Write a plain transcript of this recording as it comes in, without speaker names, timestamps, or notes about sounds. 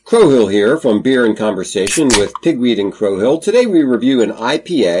Crowhill here from Beer and Conversation with Pigweed and Crowhill. Today we review an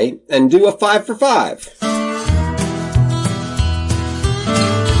IPA and do a 5 for 5.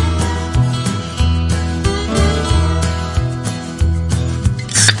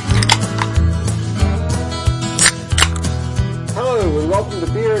 Hello and welcome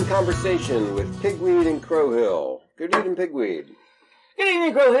to Beer and Conversation with Pigweed and Crowhill. Good evening, Pigweed. Good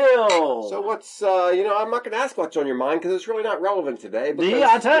evening, Crowhill. So what's, I'm not going to ask what's on your mind because it's really not relevant today. Because,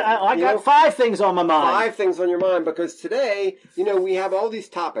 yeah, I got 5 things on my mind. 5 things on your mind because today, we have all these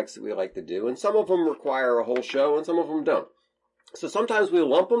topics that we like to do, and some of them require a whole show and some of them don't. So sometimes we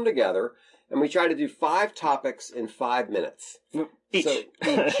lump them together and we try to do 5 topics in 5 minutes. Each.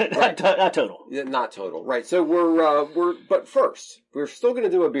 Right. Not total. Yeah, not total. Right. So but first, we're still going to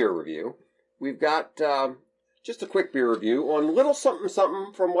do a beer review. We've got, just a quick beer review on Little Something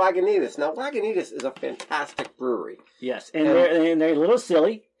Something from Lagunitas. Now, Lagunitas is a fantastic brewery. Yes, and they're a little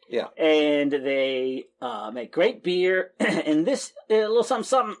silly. Yeah. And they make great beer. And this Little Something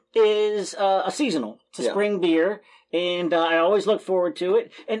Something is a seasonal. It's a spring beer. And I always look forward to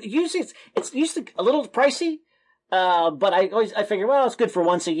it. And usually it's usually a little pricey. But I figure, well, it's good for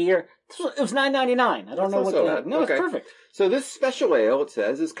once a year. It was $9.99. I don't know what that. No, okay. It's perfect. So this special ale, it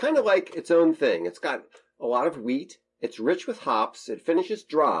says, is kind of like its own thing. It's got a lot of wheat. It's rich with hops. It finishes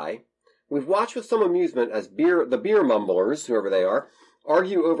dry. We've watched with some amusement as the beer mumblers, whoever they are,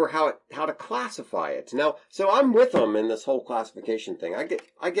 argue over how to classify it. Now, so I'm with them in this whole classification thing. I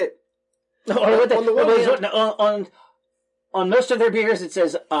get. On most of their beers, it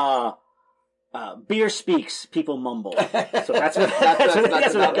says, beer speaks, people mumble. So that's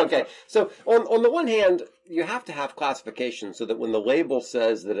what okay. So on the one hand, you have to have classification so that when the label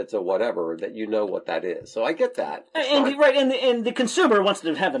says that it's a whatever, that you know what that is. So I get that. And the consumer wants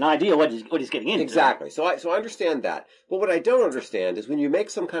to have an idea what he's getting into. Exactly. So I understand that. But what I don't understand is when you make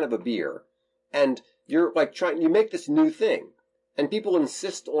some kind of a beer and you're like you make this new thing and people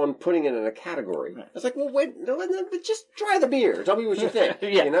insist on putting it in a category. Right. It's like, well, wait, no, just try the beer. Tell me what you think.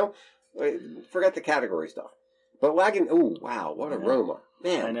 Yeah. Forget the category stuff. But oh, wow, what aroma.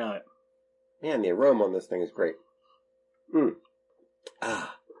 Man. I know it. Man, the aroma on this thing is great.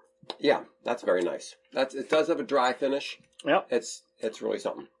 Yeah, that's very nice. It does have a dry finish. Yep. It's really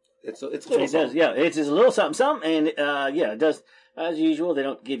something. It's little something. Does, yeah. It's a little something, and it does, as usual, they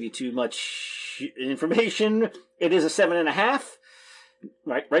don't give you too much information. It is a 7.5.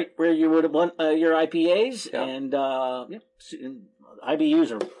 Right where you would want your IPAs, yeah. And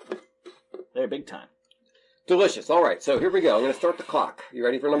IBUs are they're big time. Delicious. All right, so here we go. I'm going to start the clock. You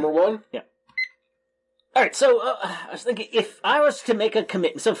ready for number 1? Yeah. All right. So I was thinking, if I was to make a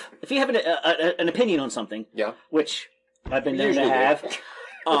commitment, so if you have an opinion on something, yeah, which I've been known to have,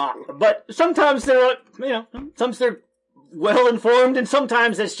 but sometimes they're sometimes they're well informed, and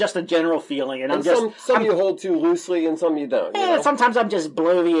sometimes it's just a general feeling, and some you hold too loosely, and some you don't. Sometimes I'm just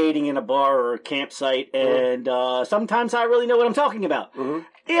bloviating in a bar or a campsite, and sometimes I really know what I'm talking about. Mm-hmm.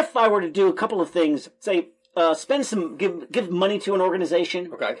 If I were to do a couple of things, say give money to an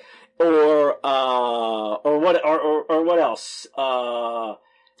organization, okay, or what else?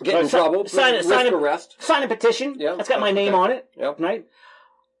 Get in trouble, sign a petition. Yeah, that's got my name on it. Yep. Right.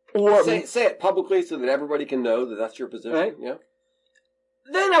 Or say it publicly so that everybody can know that that's your position. Right. Yeah.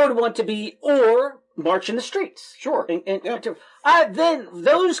 Then I would want to be march in the streets. Sure. Then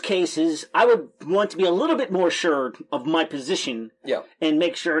those cases, I would want to be a little bit more sure of my position. Yeah. And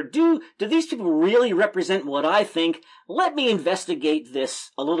make sure, do these people really represent what I think? Let me investigate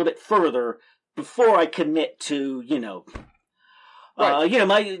this a little bit further before I commit to, right.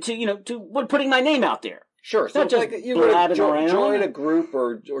 to putting my name out there. Sure. So just like you want to join a group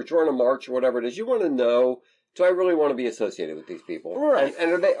or join a march or whatever it is, you want to know, do I really want to be associated with these people? Right.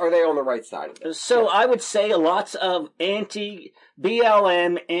 And are they on the right side of it? So I would say lots of BLM,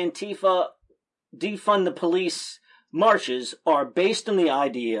 Antifa, defund the police marches are based on the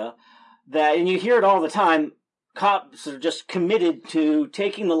idea that, and you hear it all the time, cops are just committed to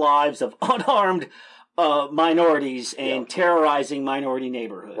taking the lives of unarmed minorities and terrorizing minority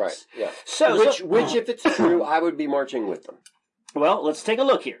neighborhoods. Right. Yeah. So which, if it's true, I would be marching with them. Well, let's take a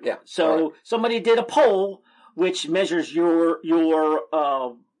look here. Yeah. So somebody did a poll which measures your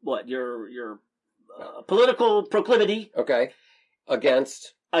political proclivity. Okay.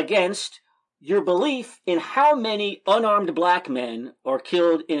 Against your belief in how many unarmed black men are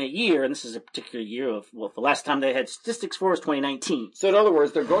killed in a year, and this is a particular year of, the last time they had statistics for is 2019. So in other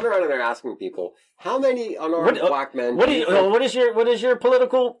words, they're going around and they're asking people, how many unarmed black men... What is your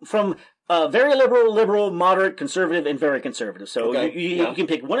political, from very liberal, moderate, conservative, and very conservative. So you can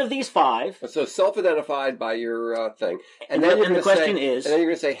pick one of these 5. So self-identified by your thing. And then the question is... And then you're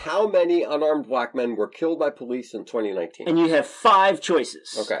going to say, how many unarmed black men were killed by police in 2019? And you have 5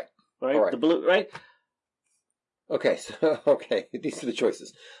 choices. Okay. Right? All right. The blue, right? Okay, these are the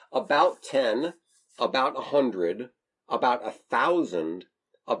choices. About 10, about 100, about 1,000,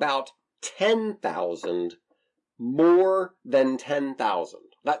 about 10,000, more than 10,000.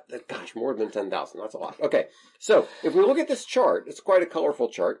 Gosh, more than 10,000. That's a lot. Okay, so if we look at this chart, it's quite a colorful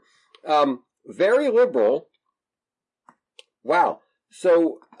chart. Very liberal. Wow.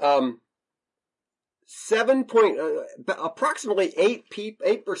 So, approximately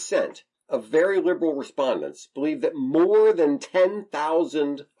 8% of very liberal respondents believe that more than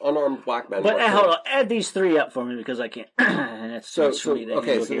 10,000 unarmed black men. But hold on, add these 3 up for me because I can't. That's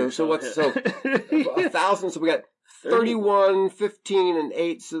okay. So 1,000. So we got 31, 15, and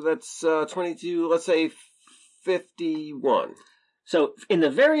 8. So that's 22. Let's say 51. So in the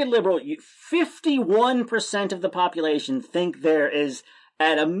very liberal, 51% of the population think there is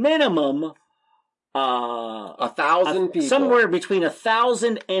at a minimum 1,000 people. Somewhere between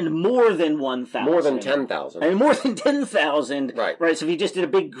 1,000 and more than 1,000. More than 10,000. And more than 10,000. Right. Right. So if you just did a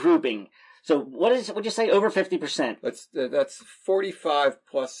big grouping. So what'd you say? Over 50%. That's 45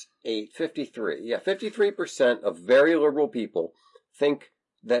 plus 8, 53. Yeah, 53% of very liberal people think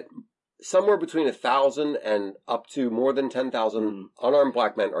that somewhere between 1,000 and up to more than 10,000 unarmed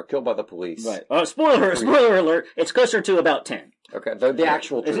black men are killed by the police. Right. Spoiler alert. It's closer to about 10. Okay, the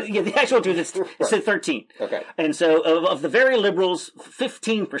actual truth. Yeah, the actual truth is 13. Okay. And so of the very liberals,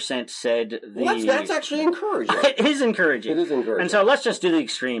 15% said Well, that's actually encouraging. It is encouraging. It is encouraging. And so let's just do the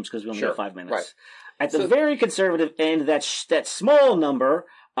extremes because we only have 5 minutes. Right. At the very conservative end, that small number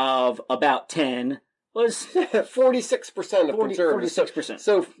of about 10 was 46% of conservatives.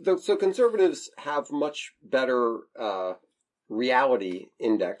 46%. So conservatives have much better reality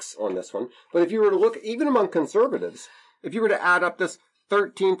index on this one. But if you were to look, even among conservatives, if you were to add up this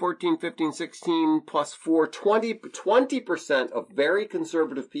 13, 14, 15, 16 plus 4, 20% of very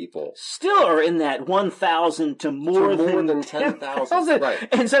conservative people still are in that 1,000 to more than 10,000. Right.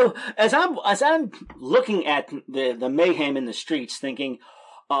 And so as I'm looking at the mayhem in the streets, thinking,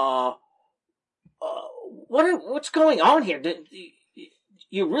 what's going on here? Do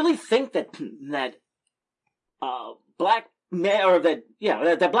you really think that black men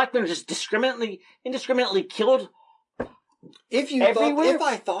that black men are just indiscriminately killed? If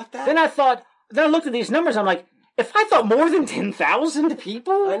I thought that, then I looked at these numbers. I'm like, if I thought more than 10,000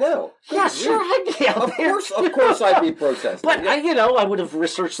 people, I know. Yeah, sure, I'd be out there. Of course, I'd be protesting. But I would have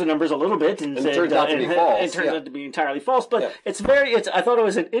researched the numbers a little bit and said, it turns out to be false. It turns out to be entirely false. But I thought it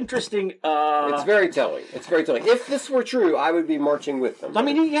was an interesting. It's very telling. It's very telling. If this were true, I would be marching with them. I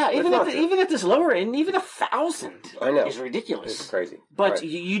mean, yeah, even at this lower end, even 1,000, I know, is ridiculous. It's crazy. But right.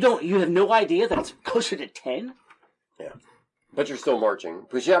 you have no idea that it's closer to 10. Yeah. But you're still marching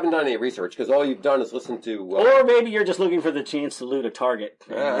because you haven't done any research because all you've done is listen to. Or maybe you're just looking for the chance to loot a target.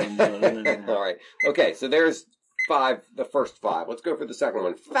 All right. Okay. So there's 5. The first 5. Let's go for the second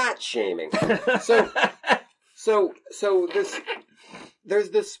one. Fat shaming. So there's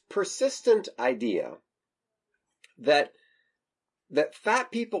this persistent idea that fat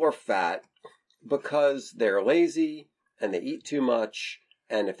people are fat because they're lazy and they eat too much,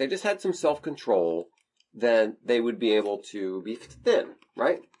 and if they just had some self-control, then they would be able to be thin,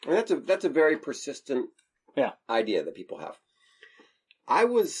 right? And that's a very persistent idea that people have. I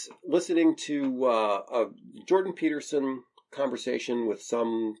was listening to a Jordan Peterson conversation with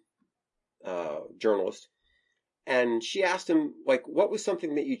some journalist, and she asked him, like, what was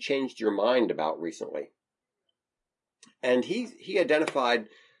something that you changed your mind about recently? And he identified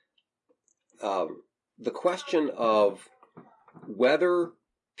the question of whether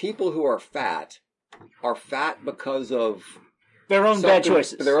people who are fat because of their own bad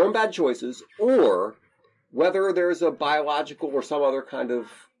choices, or whether there's a biological or some other kind of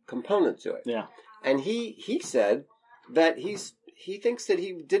component to it. Yeah. And he said that he thinks that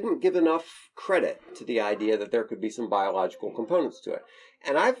he didn't give enough credit to the idea that there could be some biological components to it.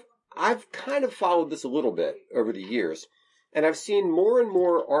 And I've kind of followed this a little bit over the years. And I've seen more and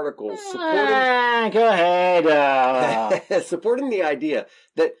more articles supporting. Go ahead. Supporting the idea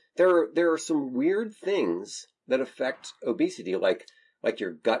that there are some weird things that affect obesity, like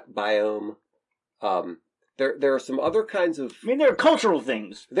your gut biome. There are some other kinds of. I mean, there are cultural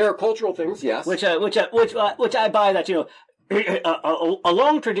things. There are cultural things, yes. Which I buy that a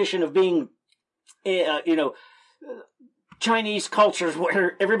long tradition of being, Chinese cultures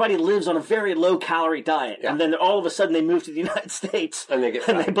where everybody lives on a very low-calorie diet, and then all of a sudden they move to the United States and they get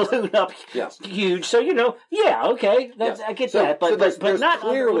and they balloon up huge. So okay, I get that, but not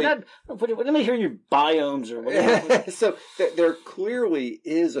clearly. Let me hear your biomes or whatever. So there clearly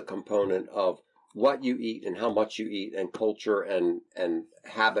is a component of what you eat and how much you eat and culture and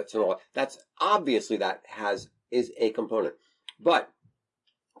habits and all that. That's obviously is a component. But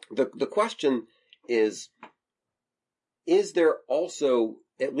the question is there also,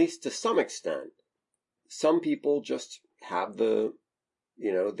 at least to some extent, some people just have their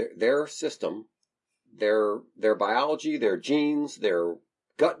system, their biology, their genes, their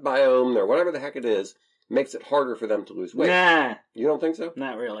gut biome, their whatever the heck it is, makes it harder for them to lose weight. Nah. You don't think so?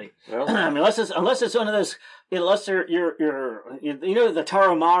 Not really. Well, I mean, unless it's one of those, unless you're the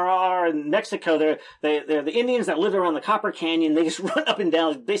Tarahumara in Mexico, they're the Indians that live around the Copper Canyon. They just run up and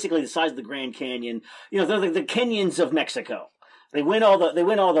down, basically the size of the Grand Canyon. They're the Kenyans of Mexico. They win all the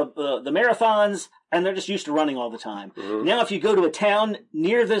marathons, and they're just used to running all the time. Mm-hmm. Now, if you go to a town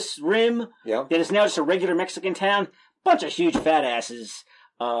near this rim, that is now just a regular Mexican town, bunch of huge fat asses.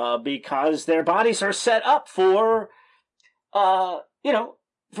 Because their bodies are set up for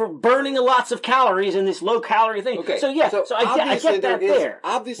burning lots of calories in this low calorie thing. Okay. So I get that there.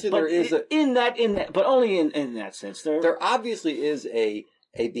 Obviously, but there is in that, but only in that sense. There obviously is a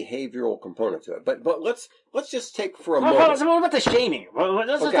behavioral component to it. But let's just take for a moment. What about the shaming?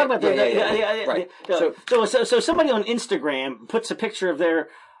 Let's talk about that. Right. So somebody on Instagram puts a picture of their.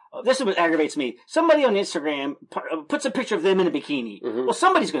 This is what aggravates me. Somebody on Instagram puts a picture of them in a bikini. Mm-hmm. Well,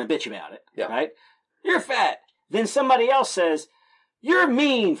 somebody's going to bitch about it, right? You're fat. Then somebody else says, you're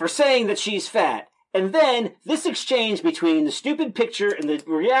mean for saying that she's fat. And then this exchange between the stupid picture and the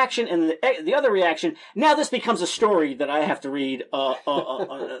reaction and the other reaction, now this becomes a story that I have to read.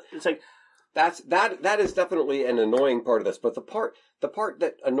 It's like... That is definitely an annoying part of this. But the part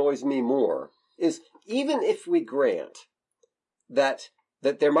that annoys me more is even if we grant that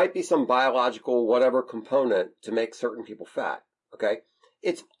there might be some biological whatever component to make certain people fat, okay?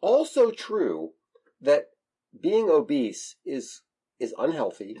 It's also true that being obese is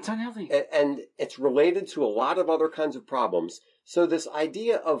unhealthy. It's unhealthy. And it's related to a lot of other kinds of problems. So this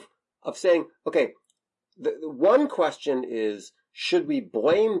idea of saying, okay, the one question is, should we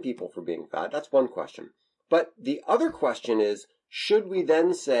blame people for being fat? That's one question. But the other question is, should we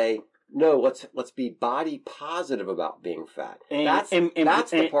then say, no, let's be body positive about being fat. That's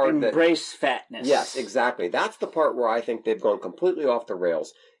the part embrace fatness. Yes, exactly. That's the part where I think they've gone completely off the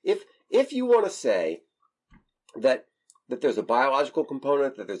rails. If you want to say that there's a biological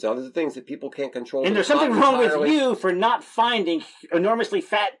component, that there's other things that people can't control, and there's something wrong with you for not finding enormously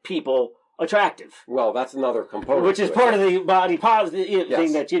fat people attractive. Well, that's another component. Which is part of the body positive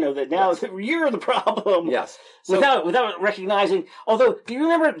thing that, that now you're the problem. Yes. So, without recognizing, although, do you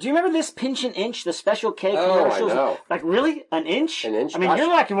remember this Pinch an Inch, the Special K commercials? I know. Like, really? An inch? An inch? I mean, you're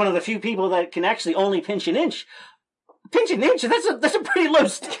like one of the few people that can actually only pinch an inch. Pinch an inch, that's a pretty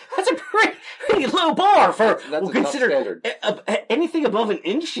low bar for, that's a tough standard. Anything above an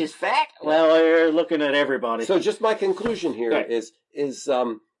inch is fat? Well, you're looking at everybody. So just my conclusion here is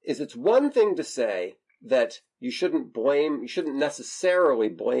it's one thing to say that you shouldn't necessarily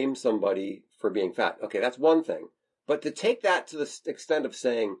blame somebody for being fat. Okay, that's one thing. But to take that to the extent of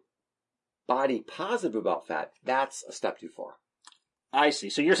saying body positive about fat, that's a step too far. I see.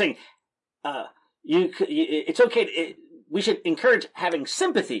 So you're saying it's okay. We should encourage having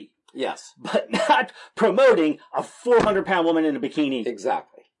sympathy. Yes. But not promoting a 400-pound woman in a bikini.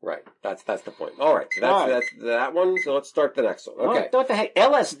 Exactly. Right. That's the point. All right. So that's that one. So let's start the next one. Okay. What the heck?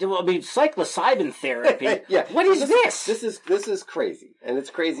 Psilocybin therapy. Yeah. What is this? This is crazy. And it's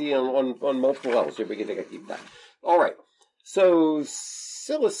crazy on multiple levels. We can take a deep dive. All right. So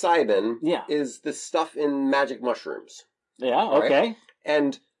psilocybin is the stuff in magic mushrooms. Yeah. Okay. Right?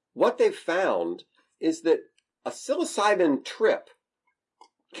 And what they've found is that a psilocybin trip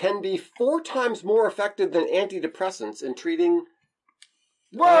can be 4 times more effective than antidepressants in treating.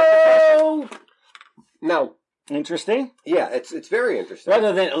 Whoa! Now, interesting. Yeah, it's very interesting.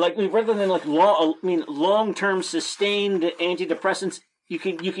 Rather than long-term sustained antidepressants, you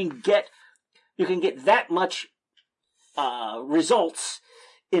can get that much results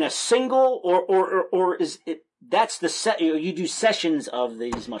in a single or is it? That's you do sessions of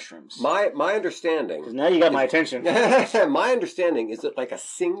these mushrooms. My understanding. Now you got my attention. My understanding is that like a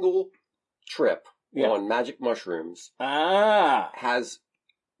single trip on magic mushrooms has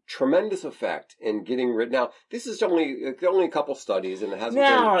tremendous effect in getting rid. Now, this is only a couple studies, and it hasn't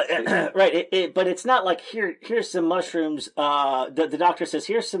Now, been right, but it's not like here's some mushrooms. The doctor says,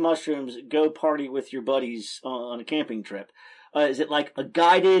 here's some mushrooms. Go party with your buddies on a camping trip. Is it like a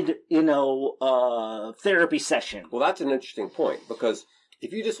guided, therapy session? Well, that's an interesting point, because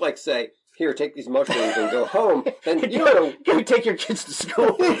if you just say, here, take these mushrooms and go home, then you don't know. Go take your kids to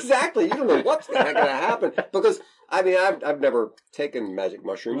school. Exactly. You don't know what's going to happen. Because, I've never taken magic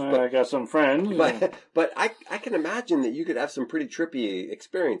mushrooms. But I got some friends. But I can imagine that you could have some pretty trippy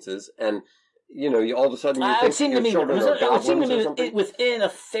experiences, and, you all of a sudden you think your children are goblins or something. Within a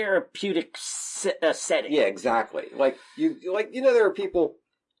therapeutic setting. Yeah, exactly. There are people,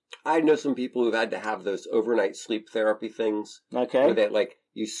 I know some people who've had to have those overnight sleep therapy things. Okay. Where they,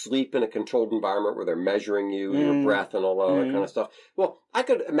 you sleep in a controlled environment where they're measuring you, your breath and all that kind of stuff. Well, I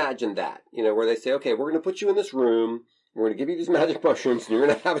could imagine that, where they say, okay, we're going to put you in this room, we're going to give you these magic mushrooms, and you're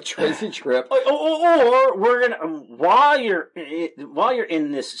going to have a crazy trip. Or we're going to, while you're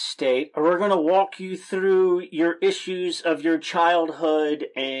in this state, we're going to walk you through your issues of your childhood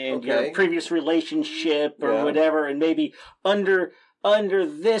and your previous relationship or whatever, and maybe under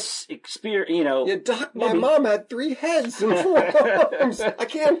this experience, Yeah, Doc, my mom had 3 heads and 4 arms. I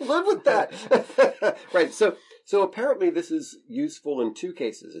can't live with that. Right. So apparently this is useful in 2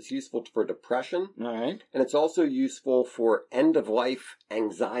 cases. It's useful for depression. All right. And it's also useful for end-of-life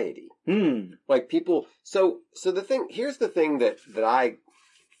anxiety. People, so here's the thing that I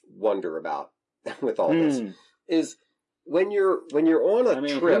wonder about with all this is, when you're on a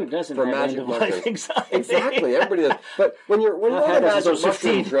trip for magic mushrooms, exactly, everybody does. But when you're on a magic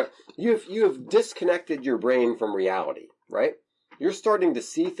mushroom trip, you have disconnected your brain from reality, right? You're starting to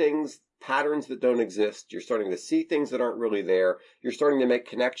see patterns that don't exist. You're starting to see things that aren't really there. You're starting to make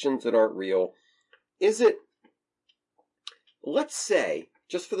connections that aren't real. Let's say,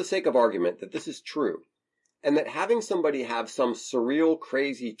 just for the sake of argument, that this is true, and that having somebody have some surreal,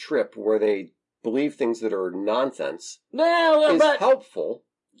 crazy trip where they believe things that are nonsense is helpful.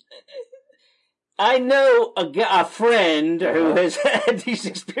 I know a friend who has had these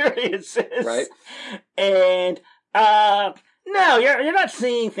experiences, right? And no, you're not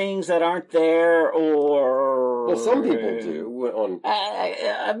seeing things that aren't there, or well, some people do.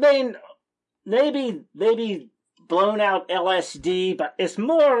 Maybe blown out LSD, but it's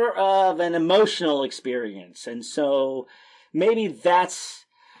more of an emotional experience, and so maybe that's.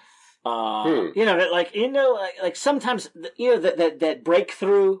 Sometimes, that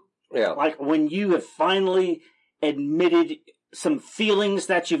breakthrough, like when you have finally admitted some feelings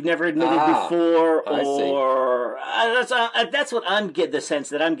that you've never admitted before, or that's what the sense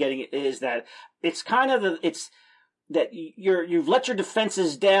that I'm getting is that it's kind of that you've let your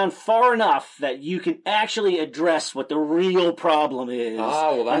defenses down far enough that you can actually address what the real problem is.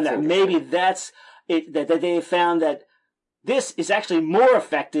 Well, that's and that maybe that's it, that they found that this is actually more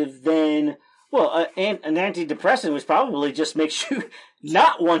effective than, an antidepressant, which probably just makes you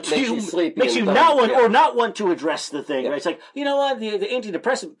not want to, not want to address the thing. Right? It's like, you know what, the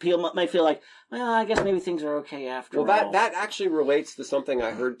antidepressant pill might feel like, well, I guess maybe things are okay after all. Well, that actually relates to something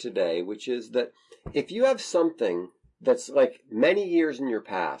I heard today, which is that if you have something that's many years in your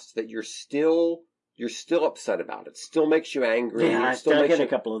past that you're still upset about. It still makes you angry. Yeah, I get a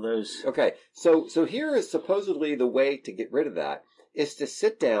couple of those. Okay, so here is supposedly the way to get rid of that is to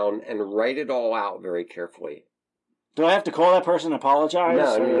sit down and write it all out very carefully. Do I have to call that person and apologize?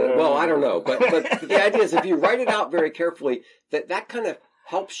 No. Well, I don't know, but the idea is if you write it out very carefully, that kind of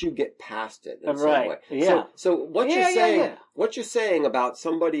helps you get past it in some way. Yeah. So what you're saying about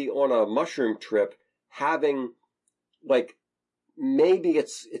somebody on a mushroom trip having maybe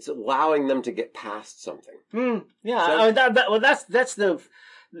it's allowing them to get past something.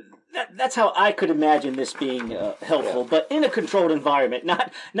 That's how I could imagine this being helpful, but in a controlled environment,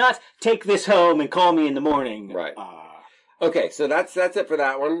 not take this home and call me in the morning. Right. Okay, so that's it for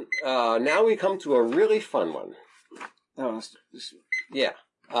that one. Now we come to a really fun one. Yeah.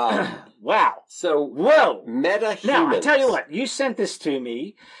 Wow. So, meta-humans. Now, I tell you what, you sent this to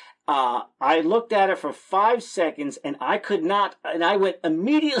me. I looked at it for 5 seconds and I went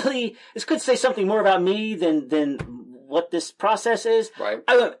immediately, this could say something more about me than what this process is. Right.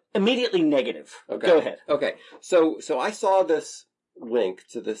 I went immediately negative. Okay. Go ahead. Okay. So I saw this link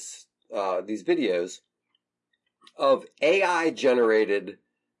to these videos of AI generated,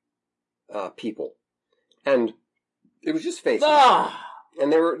 people. And it was just faces.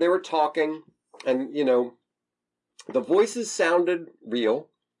 And they were talking and, the voices sounded real.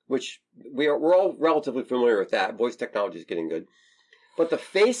 Which we're all relatively familiar with that. Voice technology is getting good. But the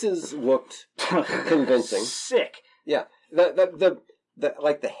faces looked convincing. Sick. Yeah. The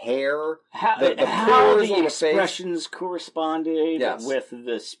the hair, How the how pores the on the face. expressions corresponded Yes. with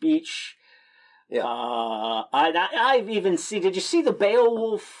the speech. Yeah. I've even seen. Did you see the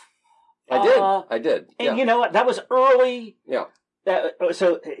Beowulf? I did. And Yeah. you know what? That was early. Yeah.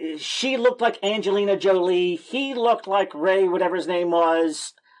 So she looked like Angelina Jolie. He looked like Ray, whatever his name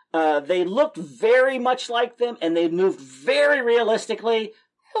was. They looked very much like them, and they moved very realistically.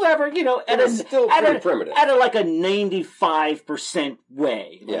 However, you know, Still pretty primitive. at a like a 95%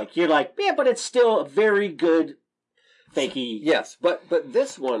 way. Yeah. Like you're like, yeah, but it's still a very good fakey. Yes, but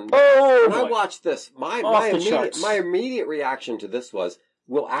this one, Oh, when I boy. watched this, Off the charts. my immediate reaction to this was,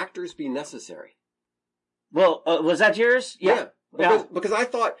 will actors be necessary? Well, was that yours? Yeah. Because I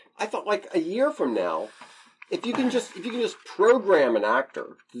thought like a year from now, if you can just program an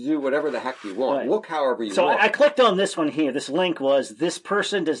actor to do whatever the heck you want, Right. look however you So want. I clicked on this one here. This link was, this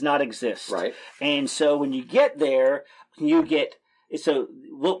person does not exist. Right. And so when you get there, you get, so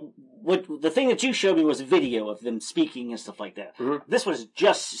what the thing that you showed me was a video of them speaking and stuff like that. Mhm. This was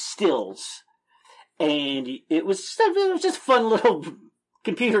just stills. And it was just a fun little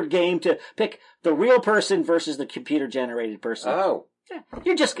computer game to pick the real person versus the computer generated person. Oh, Yeah,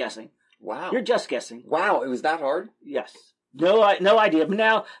 you're just guessing. wow. You're just guessing. Wow, it was that hard? Yes. No idea. But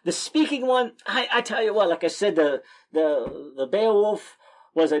now the speaking one, I tell you what, like I said, the Beowulf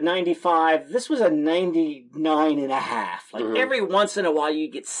was a 95. This was a 99.5. Like every once in a while you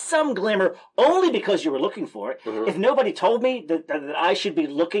get some glimmer only because you were looking for it. Mhm. If nobody told me that I should be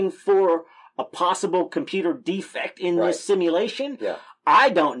looking for a possible computer defect in Right. this simulation, Yeah. I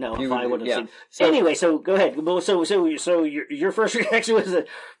don't know You if I would- would have yeah. seen. So- Anyway, so go ahead. Well, so your first reaction was that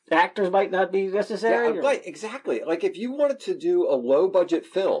actors might not be necessary. Yeah, right, exactly. Like if you wanted to do a low budget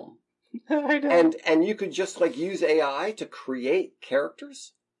film I know. and you could just like use AI to create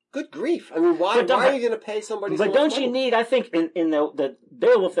characters, good grief. I mean, why But are you going to pay somebody so But much don't you money? need? I think in the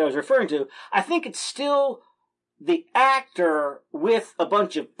Beowulf that I was referring to, I think it's still the actor with a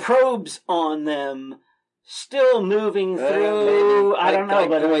bunch of probes on them, still moving through. Maybe. I don't know, like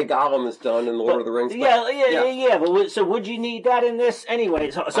but the way Gollum is done in the Lord of the Rings. But, yeah. But so would you need that in this anyway?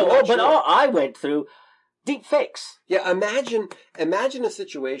 So I'm not sure. all I went through deep fakes. Yeah, imagine a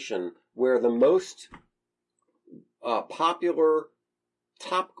situation where the most popular,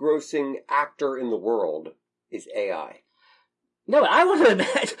 top-grossing actor in the world is AI. No, I want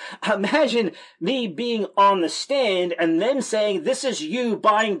to imagine me being on the stand and then saying, "This is you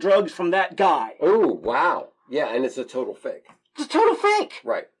buying drugs from that guy." Oh, wow. Yeah, and it's a total fake. It's a total fake.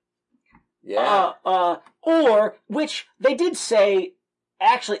 Right. Yeah. Or, which they did say,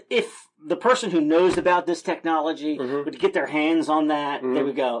 actually, if the person who knows about this technology Mhm. would get their hands on that, Mhm. they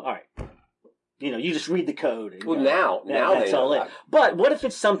would go, all right, you just read the code. And Well, go, now that's they know all that. it. But what if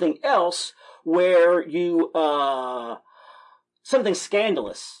it's something else where you, something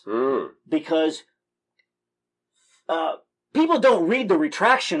scandalous? Mm. Because, people don't read the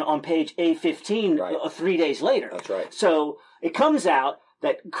retraction on page A15 Right. 3 days later. That's right. So it comes out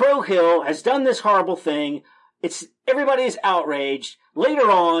that Crow Hill has done this horrible thing. Everybody is outraged.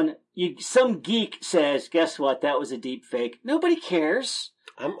 Later on, some geek says, "Guess what? That was a deep fake." Nobody cares.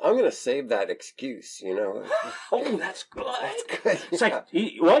 I'm going to save that excuse, you know. Oh, that's good. Good. It's like,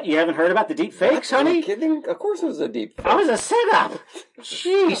 what? You haven't heard about the deep fakes, Are you honey? kidding? Of course it was a deep fake. That was a setup.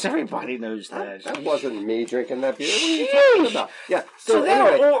 Jeez, everybody knows that. That wasn't me drinking that beer. What are you Jeez. talking about? Yeah. So So, then,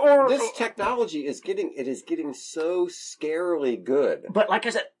 anyway, this technology is getting so scarily good. But like I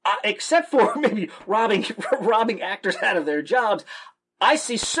said, except for maybe robbing actors out of their jobs, I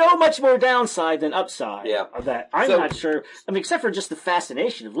see so much more downside than upside of that. I'm not sure. I mean, except for just the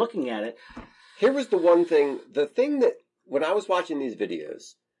fascination of looking at it. Here was the thing that when I was watching these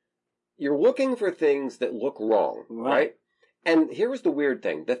videos, you're looking for things that look wrong, right? And here was the weird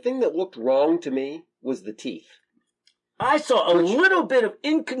thing. The thing that looked wrong to me was the teeth. I saw a little bit of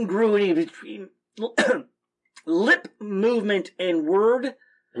incongruity between lip movement and word.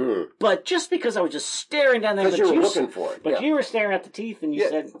 But just because I was just staring down there, because you were looking for it. But you were staring at the teeth, and you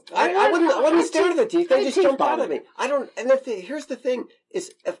said, I wasn't staring at the teeth. They just teeth jumped out bother at me. I don't. And here's the thing: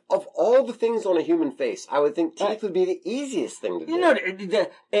 is of all the things on a human face, I would think teeth would be the easiest thing to do. You know,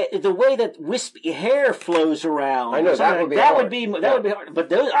 the way that wispy hair flows around. I know that would be that hard. would be hard.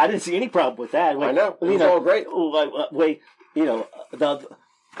 But I didn't see any problem with that. I know it was all great.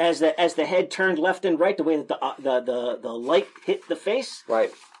 As the head turned left and right, the way that the light hit the face,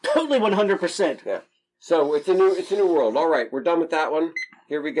 right? Totally 100%. Yeah. So it's a new world. All right, we're done with that one.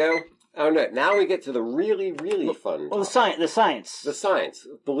 Here we go. Oh no! Now we get to the really fun. Well, the science. The science.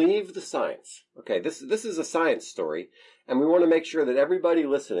 Believe the science. Okay, this is a science story, and we want to make sure that everybody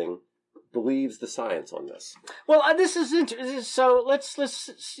listening believes the science on this. Well, this is interesting. So let's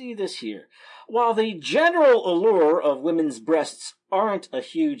see this here. While the general allure of women's breasts aren't a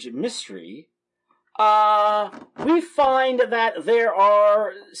huge mystery, we find that there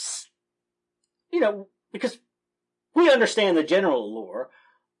are, because we understand the general allure,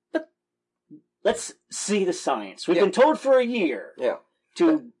 but let's see the science. We've been told for a year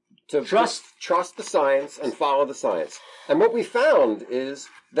to trust the science and follow the science. And what we found is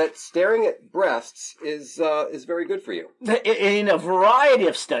that staring at breasts is very good for you. In a variety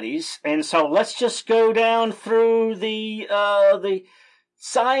of studies, and so let's just go down through the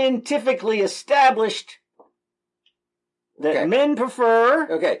scientifically established that men prefer.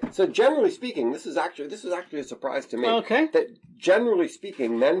 Okay, so generally speaking, this is actually a surprise to me. Okay. That generally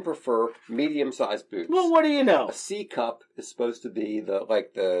speaking, men prefer medium-sized boobs. Well, what do you know? A C cup is supposed to be the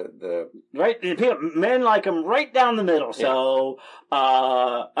right. Men like them right down the middle. So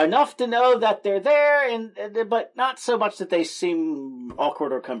enough to know that they're there, but not so much that they seem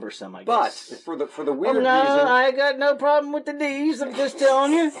awkward or cumbersome. I guess. But for the weird reason, I got no problem with the D's. I'm just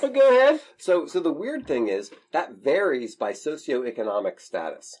telling you. But go ahead. So the weird thing is that varies by socioeconomic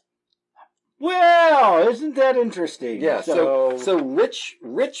status. Well, isn't that interesting? Yeah. So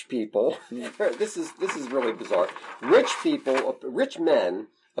rich people. This is really bizarre. Rich men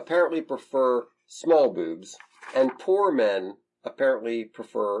apparently prefer small boobs, and poor men apparently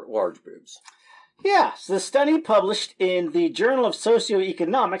prefer large boobs. Yes, the study published in the Journal of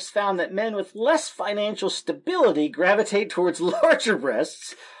Socioeconomics found that men with less financial stability gravitate towards larger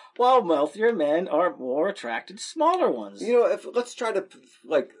breasts, while wealthier men are more attracted to smaller ones. Let's try to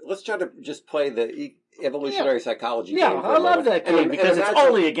just play the evolutionary psychology game. Yeah, I love that game because it's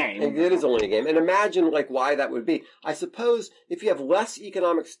only a game. It is only a game. And imagine why that would be. I suppose if you have less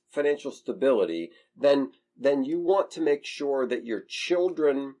economic financial stability, then you want to make sure that your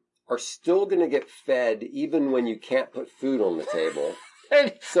children are still going to get fed even when you can't put food on the table.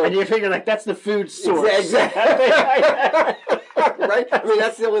 And you figure that's the food source. Exactly. Right? I mean,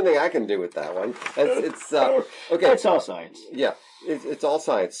 that's the only thing I can do with that one. It's okay. It's all science. Yeah, it's all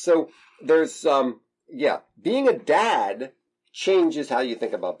science. So there's being a dad changes how you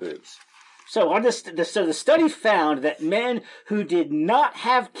think about boobs. So the study found that men who did not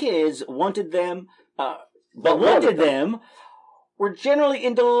have kids wanted them were generally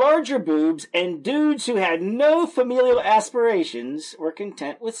into larger boobs, and dudes who had no familial aspirations were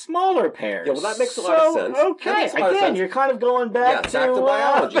content with smaller pairs. Yeah, well, that makes a lot of sense. Okay, again, you're kind of going back to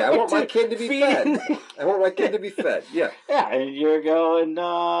biology. I want my kid to be fed. I want my kid to be fed. Yeah. Yeah, and you're going,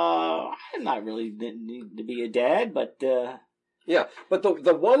 I'm not really need to be a dad, but... Yeah, but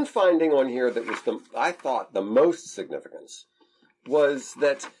the one finding on here that was I thought the most significance was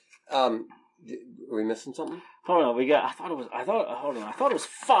that, are we missing something? Hold on, I thought it was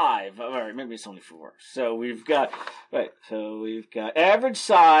 5. All right, maybe it's only 4. So we've got average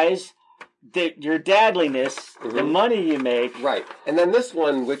size, your dadliness, the money you make. Right. And then this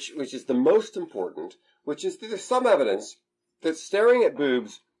one, which is the most important, which is there's some evidence that staring at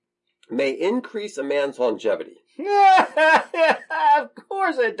boobs may increase a man's longevity. Of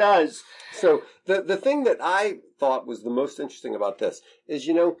course it does. So the thing that I thought was the most interesting about this is,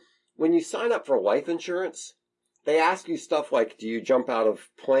 when you sign up for life insurance, they ask you stuff like, do you jump out of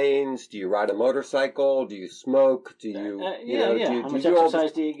planes? Do you ride a motorcycle? Do you smoke? Do you, how much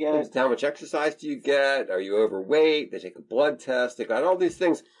exercise do you get? How much exercise do you get? Are you overweight? They take a blood test. They got all these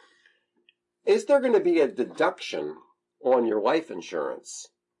things. Is there going to be a deduction on your life insurance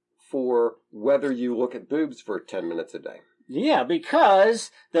for whether you look at boobs for 10 minutes a day? Yeah, because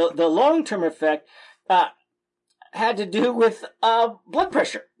the long-term effect had to do with blood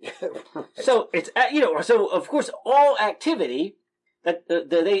pressure. Right. So it's so of course all activity that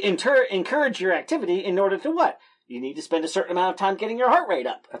they encourage your activity in order to what? You need to spend a certain amount of time getting your heart rate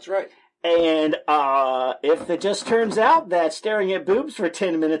up. That's right. And if it just turns out that staring at boobs for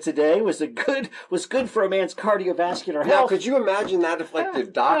 10 minutes a day was good for a man's cardiovascular health. Now, could you imagine that if the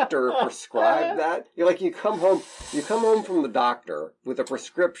doctor prescribed that? You come home from the doctor with a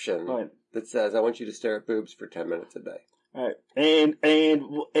prescription that says, I want you to stare at boobs for 10 minutes a day. Right. And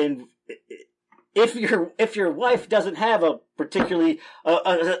if your wife doesn't have a particularly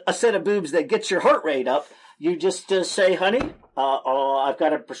a set of boobs that gets your heart rate up, you just say, honey, I've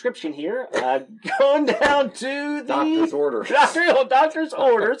got a prescription here. Going down to the doctor's orders. Doctor's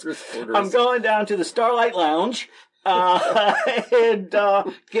orders. I'm going down to the Starlight Lounge, and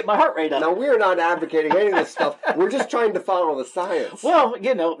get my heart rate up. Now, we're not advocating any of this stuff. We're just trying to follow the science. Well,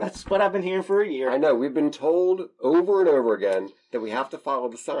 that's what I've been hearing for a year. I know. We've been told over and over again that we have to follow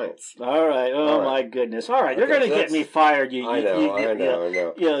the science. All right. Oh, my goodness. All right. They're going to get me fired. I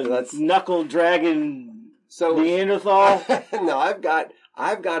know. You knuckle dragging Neanderthal. No, I've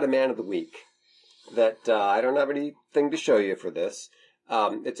got a man of the week that I don't have anything to show you for this.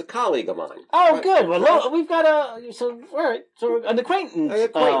 It's a colleague of mine. Oh, good. Well, we've got an acquaintance. A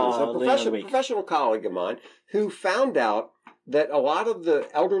professional colleague of mine who found out that a lot of the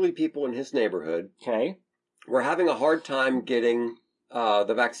elderly people in his neighborhood were having a hard time getting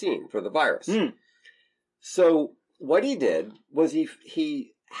the vaccine for the virus. Mm. So what he did was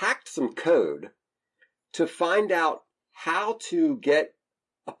he hacked some code to find out how to get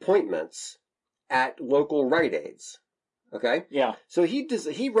appointments at local Rite Aids. Okay? Yeah. So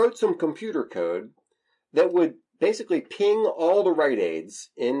he wrote some computer code that would basically ping all the Rite Aids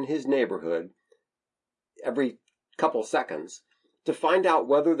in his neighborhood every couple seconds to find out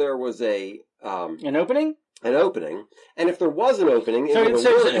whether there was an opening? An opening. And if there was an opening,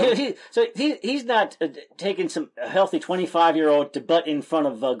 he's not taking a healthy 25-year-old to butt in front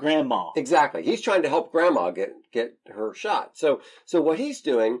of grandma. Exactly. He's trying to help grandma get her shot. So what he's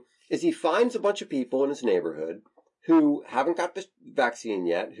doing is he finds a bunch of people in his neighborhood who haven't got the vaccine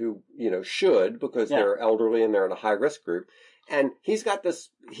yet, who, should because they're elderly and they're in a high risk group. And he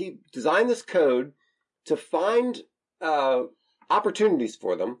designed this code to find opportunities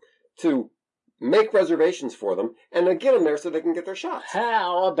for them, to make reservations for them, and then get them there so they can get their shots.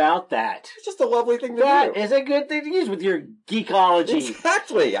 How about that? It's just a lovely thing to do. That is a good thing to use with your geekology.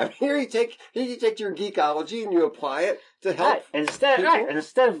 Exactly. I mean, here you take your geekology and you apply it to help. Right.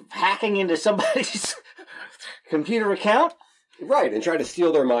 Instead of hacking into somebody's computer account. Right, and try to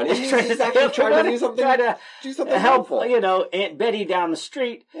steal their money. He's actually trying to do something help, helpful. Aunt Betty down the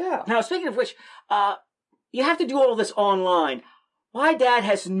street. Yeah. Now, speaking of which, you have to do all this online. My dad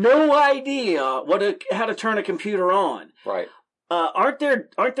has no idea how to turn a computer on. Right. Aren't there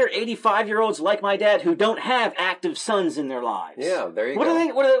 85-year-olds like my dad who don't have active sons in their lives? Yeah, there you go.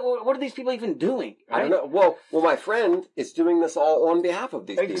 What are these people even doing? Right? I don't know. Well, my friend is doing this all on behalf of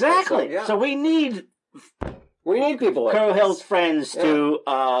these people. Exactly. So we need people like Crow Hill's friends to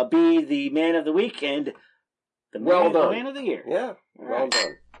be the man of the week and the man of the year. Yeah, well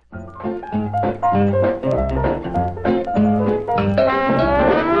done.